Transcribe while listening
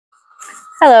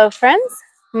Hello friends,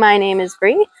 my name is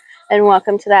Bree and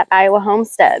welcome to that Iowa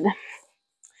homestead.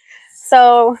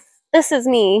 So this is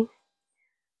me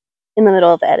in the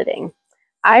middle of editing.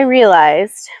 I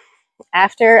realized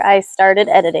after I started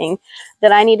editing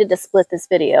that I needed to split this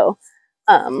video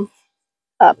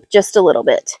up just a little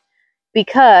bit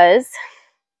because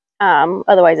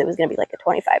otherwise it was going to be like a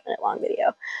 25-minute long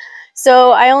video.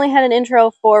 So I only had an intro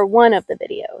for one of the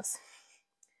videos.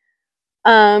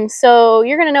 So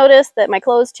you're going to notice that my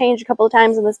clothes changed a couple of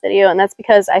times in this video, and that's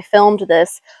because I filmed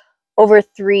this over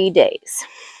 3 days.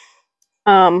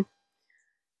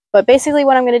 But basically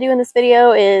what I'm going to do in this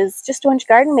video is just a bunch of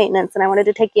garden maintenance, and I wanted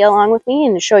to take you along with me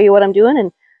and show you what I'm doing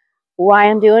and why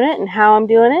I'm doing it and how I'm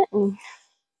doing it, and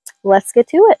let's get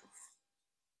to it.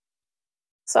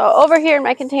 So over here in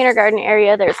my container garden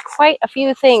area, there's quite a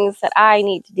few things that I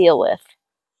need to deal with.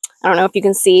 I don't know if you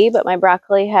can see, but my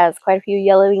broccoli has quite a few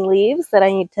yellowing leaves that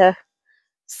I need to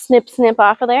snip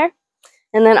off of there.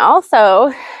 And then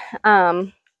also,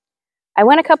 I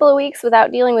went a couple of weeks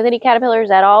without dealing with any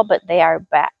caterpillars at all, but they are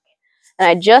back. And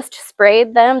I just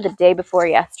sprayed them the day before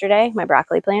yesterday, my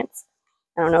broccoli plants.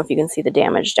 I don't know if you can see the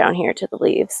damage down here to the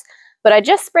leaves, but I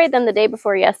just sprayed them the day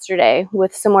before yesterday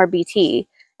with some more BT.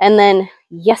 And then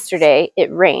yesterday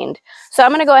it rained. So I'm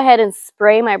going to go ahead and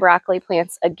spray my broccoli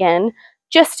plants again,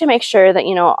 just to make sure that,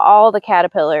 you know, all the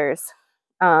caterpillars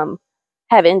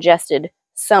have ingested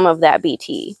some of that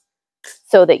BT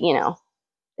so that, you know,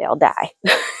 they all die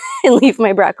and leave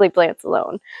my broccoli plants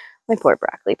alone. My poor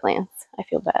broccoli plants. I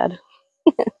feel bad.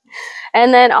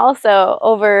 And then also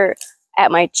over at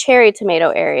my cherry tomato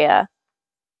area,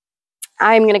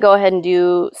 I'm going to go ahead and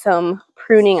do some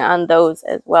pruning on those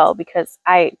as well because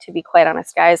to be quite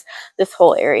honest, guys, this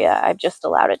whole area, I've just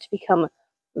allowed it to become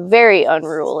very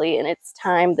unruly, and it's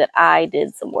time that I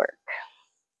did some work.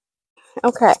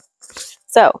 Okay,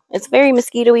 so it's very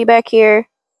mosquito-y back here,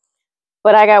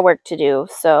 but I got work to do,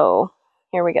 so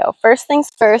here we go. First things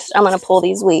first, I'm going to pull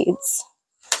these weeds.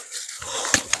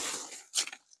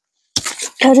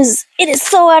 It is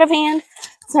so out of hand,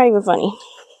 it's not even funny.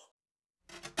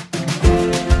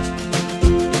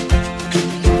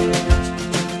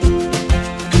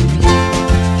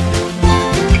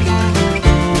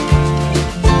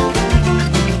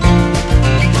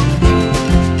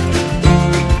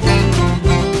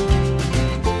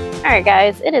 Alright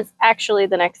guys, it is actually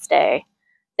the next day.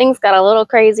 Things got a little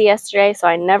crazy yesterday, so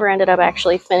I never ended up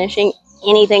actually finishing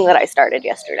anything that I started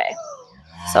yesterday.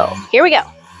 So here we go,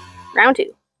 round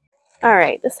 2.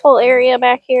 Alright, this whole area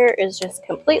back here is just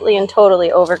completely and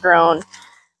totally overgrown,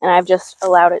 and I've just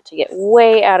allowed it to get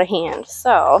way out of hand.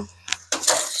 So,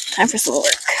 time for some work.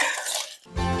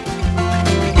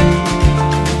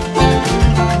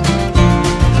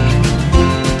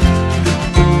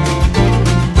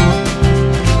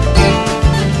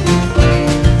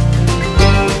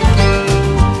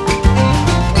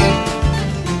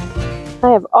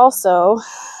 I have also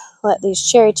let these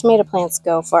cherry tomato plants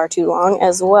go far too long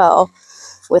as well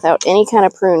without any kind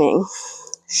of pruning.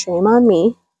 Shame on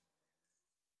me.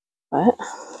 But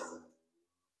I'm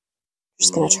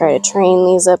just going to try to train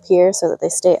these up here so that they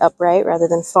stay upright rather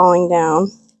than falling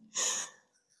down.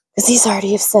 Because these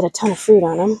already have set a ton of fruit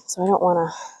on them, so I don't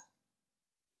want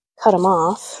to cut them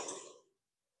off.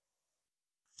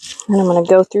 And I'm going to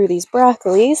go through these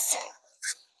broccolis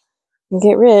and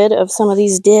get rid of some of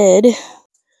these dead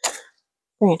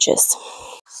branches.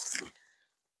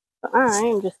 So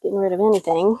I'm just getting rid of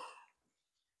anything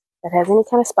that has any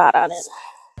kind of spot on it.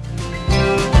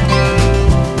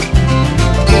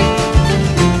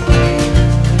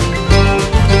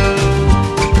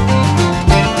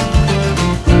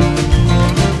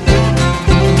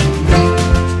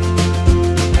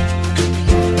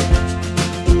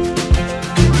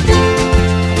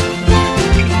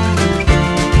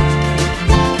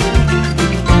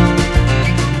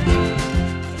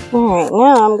 Alright,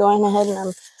 now I'm going ahead and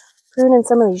I'm pruning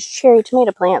some of these cherry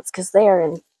tomato plants because they are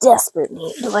in desperate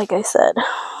need, like I said. I'm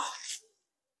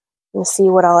going to see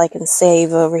what all I can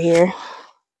save over here.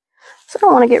 So I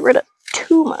don't want to get rid of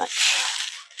too much.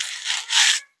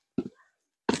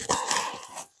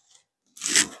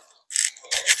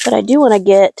 But I do want to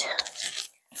get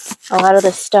a lot of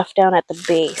this stuff down at the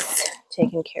base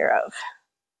taken care of.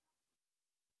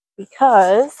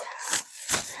 Because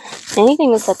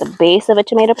anything that's at the base of a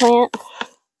tomato plant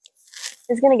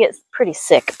is going to get pretty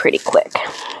sick pretty quick.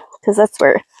 Because that's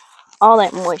where all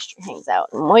that moisture hangs out.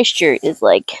 And moisture is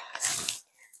like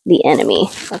the enemy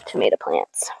of tomato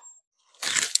plants.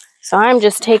 So I'm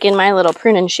just taking my little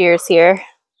pruning shears here,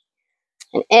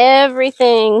 and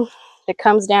everything that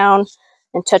comes down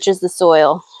and touches the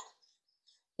soil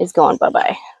is going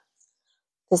bye-bye.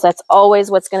 because that's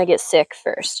always what's going to get sick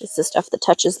first. It's the stuff that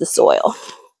touches the soil.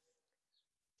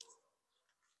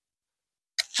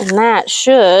 And that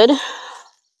should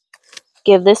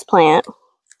give this plant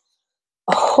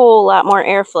a whole lot more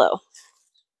airflow.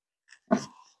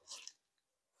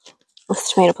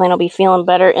 This tomato plant will be feeling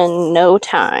better in no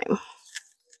time. All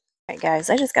right, guys,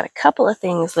 I just got a couple of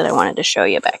things that I wanted to show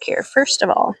you back here. First of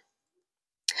all,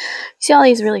 see all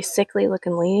these really sickly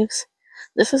looking leaves?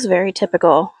 This is very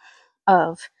typical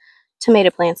of tomato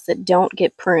plants that don't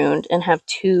get pruned and have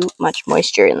too much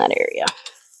moisture in that area.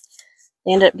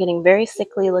 They end up getting very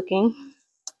sickly looking,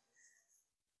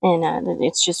 and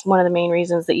it's just one of the main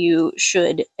reasons that you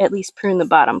should at least prune the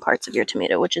bottom parts of your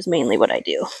tomato, which is mainly what I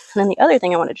do. And then the other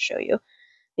thing I wanted to show you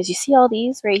is you see all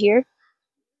these right here?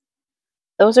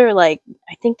 Those are like,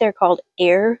 I think they're called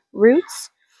air roots.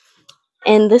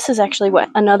 And this is actually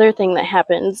another thing that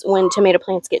happens when tomato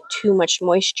plants get too much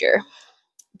moisture.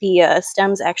 The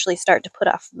stems actually start to put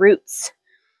off roots.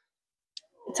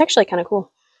 It's actually kind of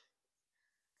cool.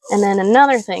 And then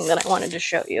another thing that I wanted to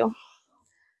show you,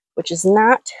 which is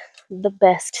not the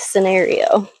best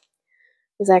scenario,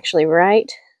 is actually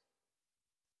right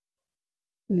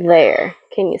there.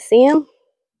 Can you see him?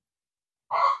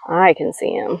 I can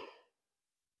see him.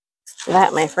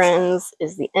 That, my friends,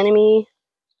 is the enemy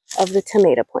of the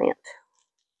tomato plant.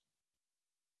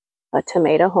 A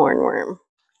tomato hornworm.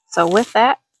 So with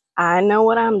that, I know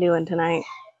what I'm doing tonight.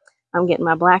 I'm getting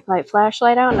my blacklight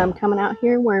flashlight out and I'm coming out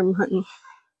here worm hunting.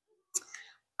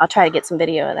 I'll try to get some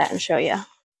video of that and show you.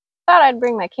 Thought I'd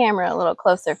bring my camera a little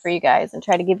closer for you guys and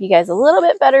try to give you guys a little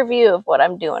bit better view of what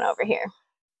I'm doing over here.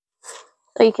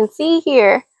 So you can see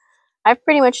here, I've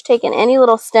pretty much taken any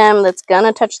little stem that's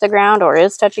gonna touch the ground or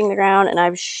is touching the ground, and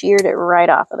I've sheared it right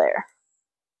off of there.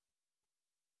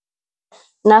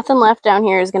 Nothing left down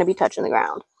here is gonna be touching the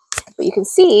ground. But you can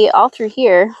see all through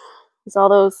here is all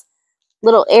those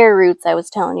little air roots I was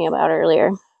telling you about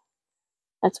earlier.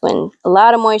 That's when a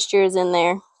lot of moisture is in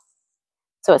there.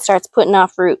 So it starts putting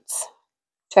off roots.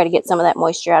 Try to get some of that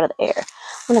moisture out of the air.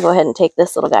 I'm going to go ahead and take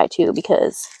this little guy too,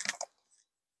 because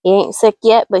he ain't sick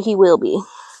yet, but he will be.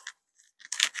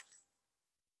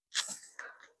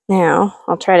 Now,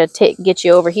 I'll try to get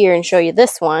you over here and show you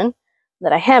this one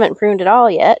that I haven't pruned at all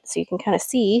yet, so you can kind of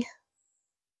see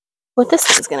what this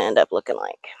one's going to end up looking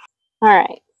like. All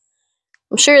right.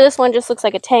 I'm sure this one just looks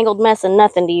like a tangled mess of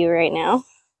nothing to you right now.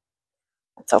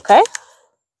 That's okay.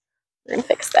 We're going to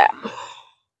fix that.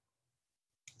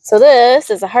 So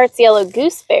this is a Hartman's yellow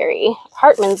gooseberry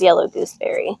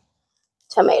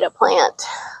tomato plant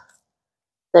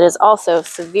that is also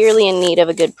severely in need of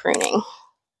a good pruning.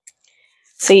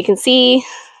 So you can see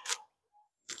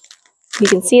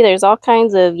there's all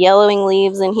kinds of yellowing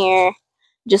leaves in here.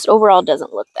 Just overall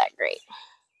doesn't look that great.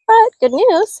 But good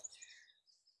news,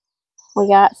 we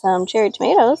got some cherry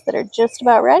tomatoes that are just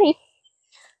about ready.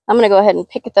 I'm going to go ahead and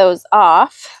pick those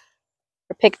off,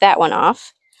 or pick that one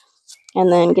off, and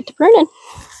then get to pruning.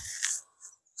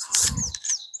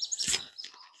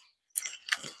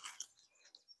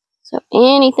 So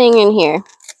anything in here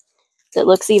that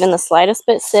looks even the slightest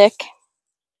bit sick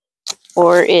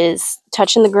or is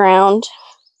touching the ground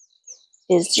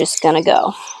is just gonna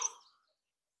go.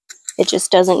 It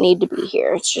just doesn't need to be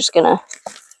here. It's just gonna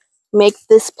make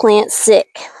this plant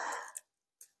sick.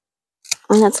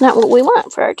 And that's not what we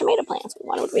want for our tomato plants. We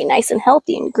want them to be nice and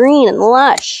healthy and green and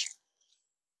lush.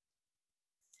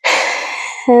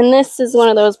 And this is one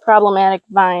of those problematic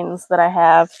vines that I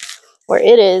have where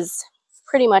it is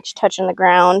pretty much touching the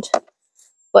ground,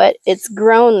 but it's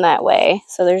grown that way,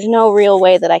 so there's no real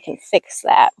way that I can fix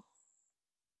that.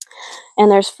 And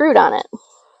there's fruit on it,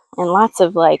 and lots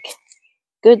of like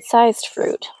good sized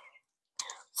fruit.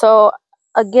 So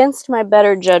against my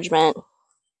better judgment,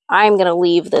 I'm going to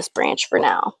leave this branch for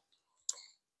now,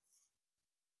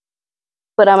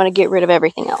 but I'm going to get rid of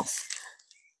everything else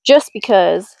just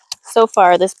because so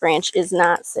far this branch is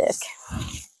not sick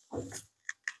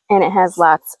and it has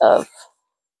lots of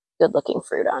good looking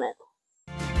fruit on it.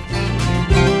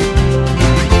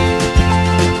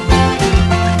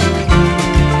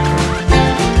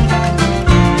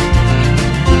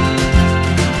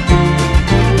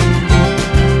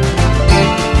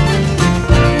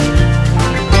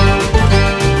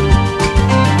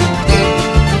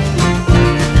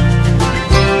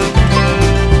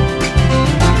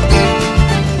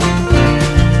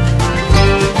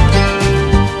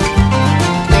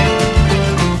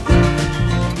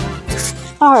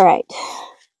 All right,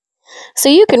 so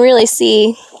you can really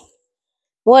see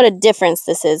what a difference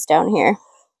this is down here.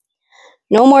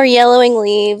 No more yellowing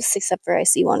leaves, except for I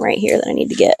see one right here that I need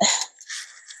to get.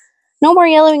 No more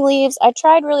yellowing leaves. I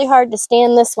tried really hard to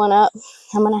stand this one up.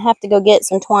 I'm going to have to go get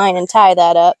some twine and tie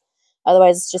that up.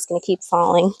 Otherwise, it's just going to keep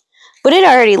falling. But it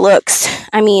already looks,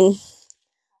 I mean,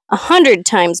 100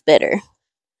 times better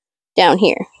down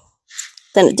here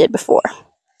than it did before.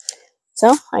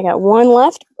 So I got one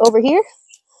left over here,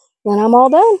 then I'm all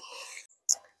done.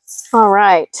 All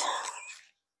right.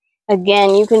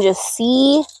 Again, you can just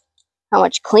see how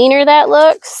much cleaner that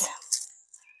looks.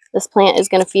 This plant is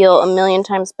going to feel a million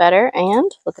times better. And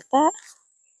look at that.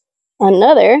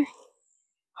 Another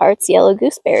Hartman's yellow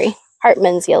gooseberry,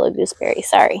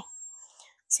 sorry.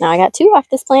 So now I got 2 off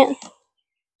this plant.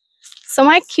 So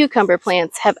my cucumber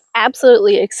plants have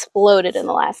absolutely exploded in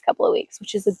the last couple of weeks,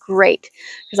 which is great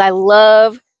because I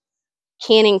love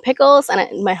canning pickles,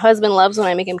 and my husband loves when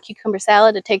I make him cucumber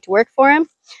salad to take to work for him.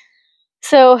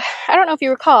 So I don't know if you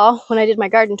recall when I did my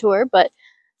garden tour, but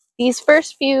these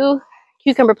first few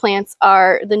cucumber plants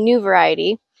are the new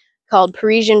variety called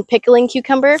Parisian pickling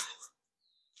cucumber.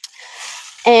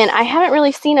 And I haven't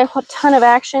really seen a ton of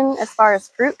action as far as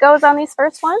fruit goes on these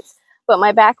first ones, but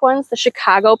my back ones, the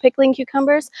Chicago pickling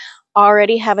cucumbers,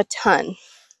 already have a ton.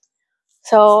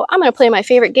 So I'm going to play my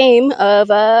favorite game of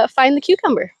Find the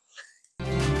Cucumber.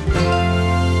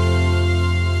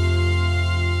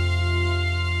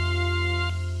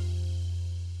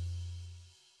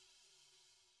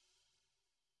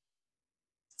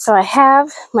 So I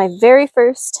have my very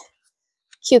first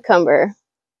cucumber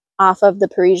off of the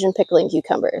Parisian pickling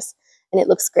cucumbers, and it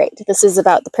looks great. This is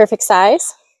about the perfect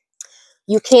size.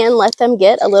 You can let them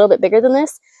get a little bit bigger than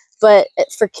this, but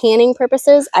for canning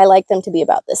purposes, I like them to be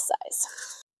about this size.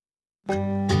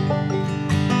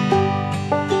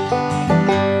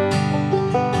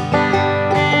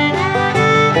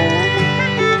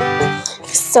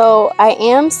 So I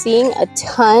am seeing a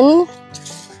ton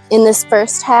in this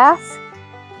first half.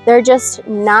 They're just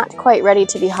not quite ready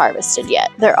to be harvested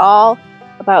yet. They're all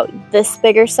about this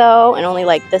big or so and only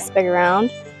like this big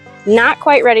around. Not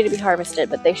quite ready to be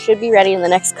harvested, but they should be ready in the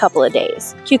next couple of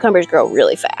days. Cucumbers grow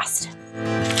really fast.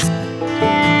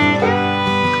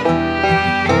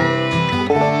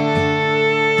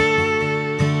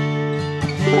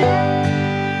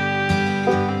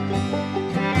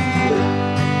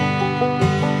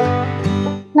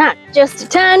 Not just a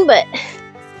ton, but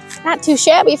not too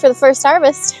shabby for the first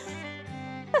harvest.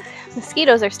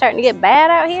 Mosquitoes are starting to get bad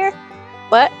out here,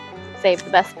 but save the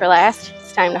best for last.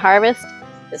 It's time to harvest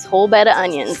this whole bed of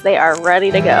onions. They are ready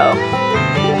to go.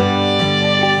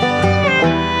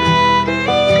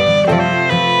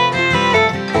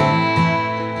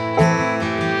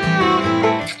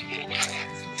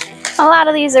 A lot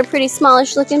of these are pretty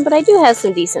smallish looking, but I do have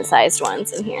some decent sized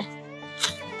ones in here.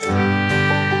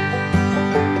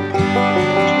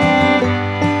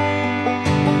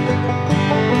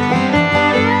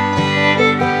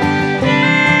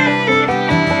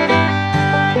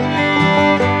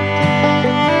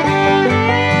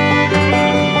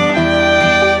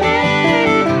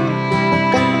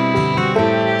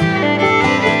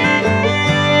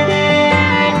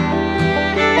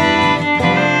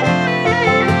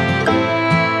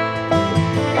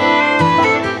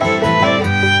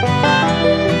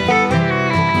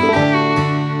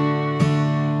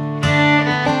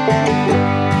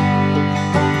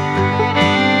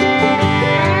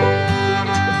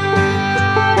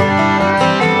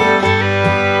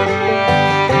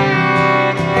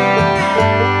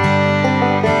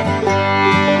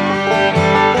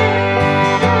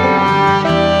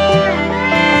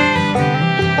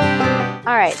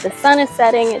 The sun is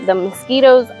setting, the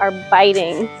mosquitoes are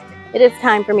biting. It is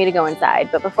time for me to go inside,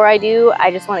 but before I do, I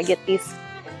just want to get these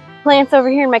plants over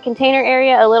here in my container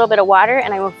area a little bit of water,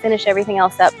 and I will finish everything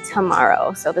else up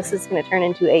tomorrow. So this is going to turn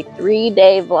into a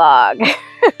 3-day vlog.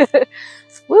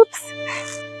 Whoops.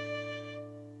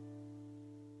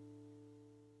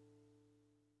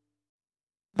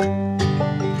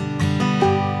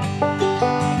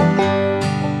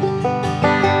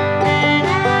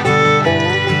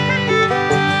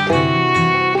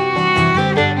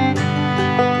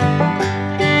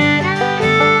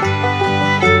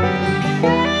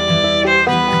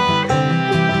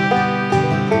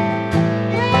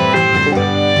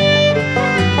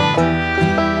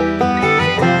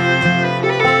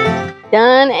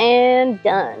 Done and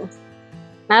done.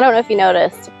 I don't know if you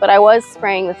noticed, but I was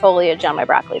spraying the foliage on my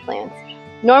broccoli plants.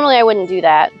 Normally I wouldn't do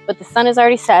that, but the sun is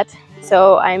already set,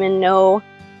 so I'm in no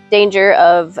danger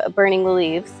of burning the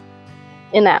leaves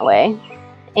in that way.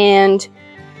 And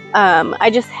I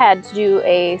just had to do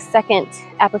a second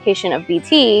application of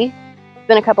BT. It's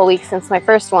been a couple weeks since my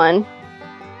first one,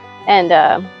 and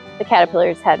the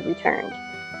caterpillars had returned.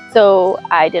 So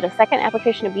I did a second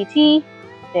application of BT,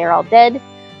 they're all dead,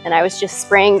 and I was just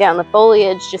spraying down the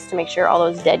foliage just to make sure all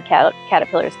those dead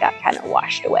caterpillars got kind of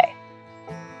washed away.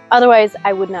 Otherwise,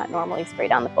 I would not normally spray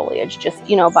down the foliage, just,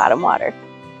 you know, bottom water.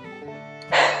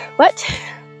 But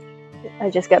I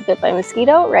just got bit by a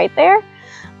mosquito right there.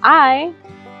 I'm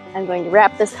going to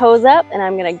wrap this hose up and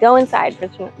I'm going to go inside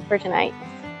for tonight.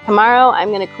 Tomorrow, I'm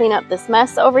going to clean up this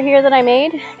mess over here that I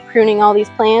made, pruning all these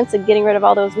plants and getting rid of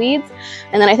all those weeds.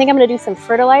 And then I think I'm going to do some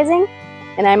fertilizing,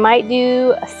 and I might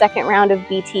do a second round of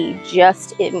BT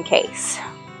just in case.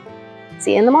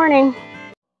 See you in the morning.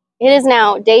 It is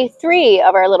now day 3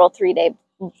 of our little 3-day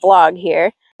vlog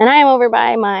here, and I am over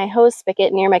by my hose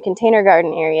spigot near my container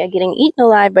garden area getting eaten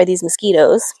alive by these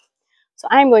mosquitoes. So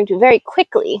I'm going to very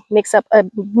quickly mix up a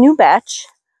new batch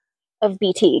of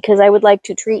BT because I would like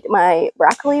to treat my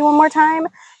broccoli one more time,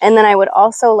 and then I would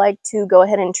also like to go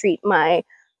ahead and treat my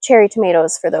cherry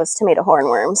tomatoes for those tomato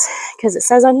hornworms because it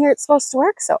says on here it's supposed to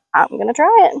work, so I'm gonna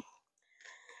try it.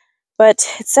 But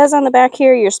it says on the back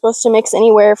here you're supposed to mix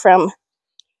anywhere from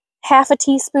half a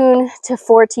teaspoon to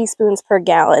 4 teaspoons per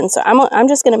gallon. So I'm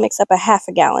just gonna mix up a half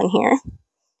a gallon here,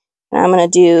 and I'm gonna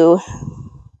do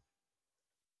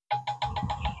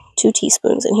 2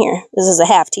 teaspoons in here. This is a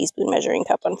half teaspoon measuring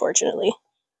cup, unfortunately.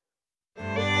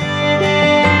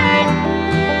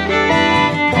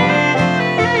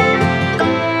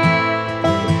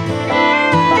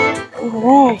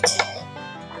 All right,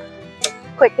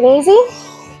 quick and easy.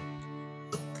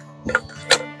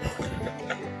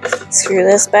 Screw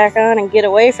this back on and get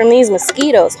away from these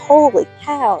mosquitoes. Holy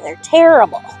cow, they're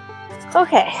terrible.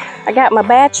 Okay, I got my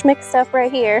batch mixed up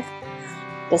right here.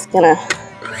 Just gonna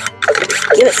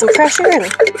give it some pressure and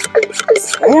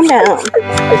spray them down.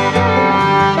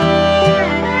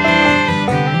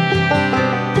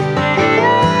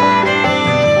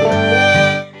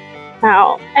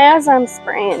 Now, as I'm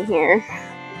spraying here,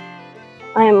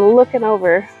 I am looking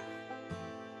over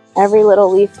every little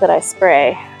leaf that I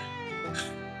spray,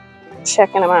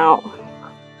 checking them out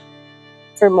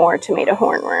for more tomato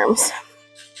hornworms.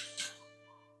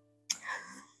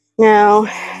 Now,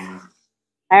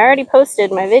 I already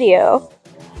posted my video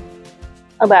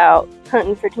about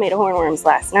hunting for tomato hornworms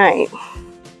last night,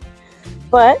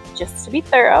 but just to be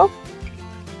thorough,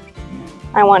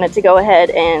 I wanted to go ahead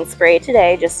and spray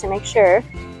today just to make sure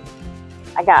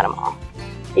I got them all.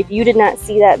 If you did not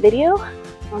see that video,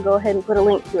 I'll go ahead and put a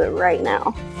link to it right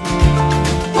now.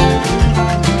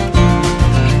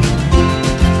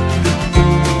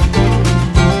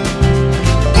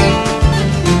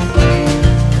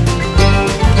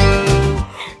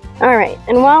 All right,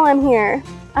 and while I'm here,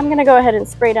 I'm gonna go ahead and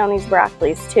spray down these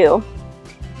broccolis too,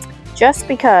 just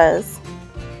because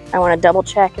I wanna double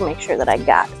check and make sure that I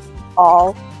got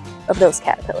all of those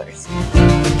caterpillars.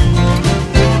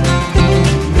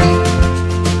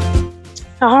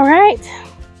 All right,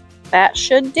 that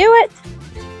should do it.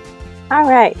 All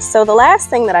right, so the last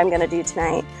thing that I'm gonna do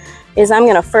tonight is I'm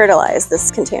gonna fertilize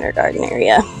this container garden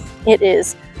area. It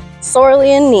is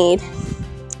sorely in need,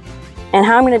 and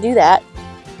how I'm gonna do that,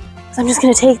 so I'm just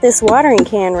going to take this watering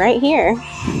can right here,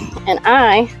 and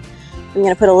I'm going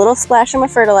to put a little splash of my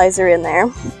fertilizer in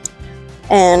there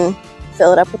and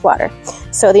fill it up with water.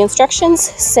 So the instructions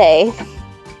say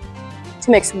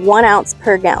to mix 1 ounce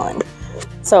per gallon.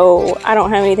 So I don't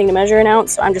have anything to measure an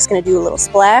ounce, so I'm just going to do a little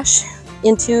splash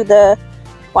into the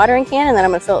watering can, and then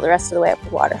I'm going to fill it the rest of the way up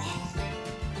with water.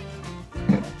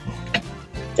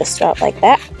 Just about like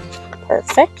that.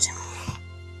 Perfect.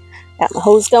 Got my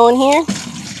hose going here.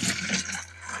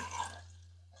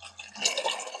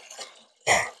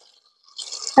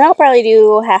 And I'll probably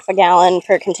do half a gallon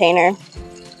per container,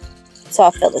 so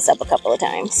I'll fill this up a couple of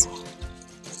times.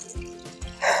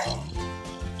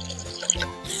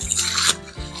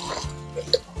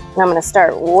 And I'm going to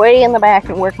start way in the back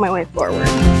and work my way forward.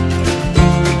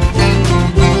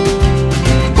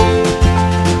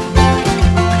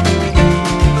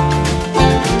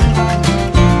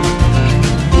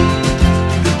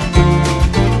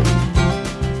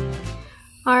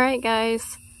 All right,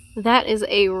 guys. That is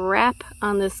a wrap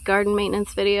on this garden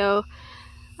maintenance video.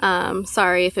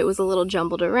 Sorry if it was a little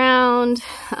jumbled around,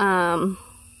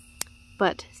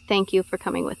 but thank you for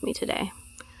coming with me today.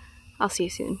 I'll see you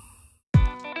soon.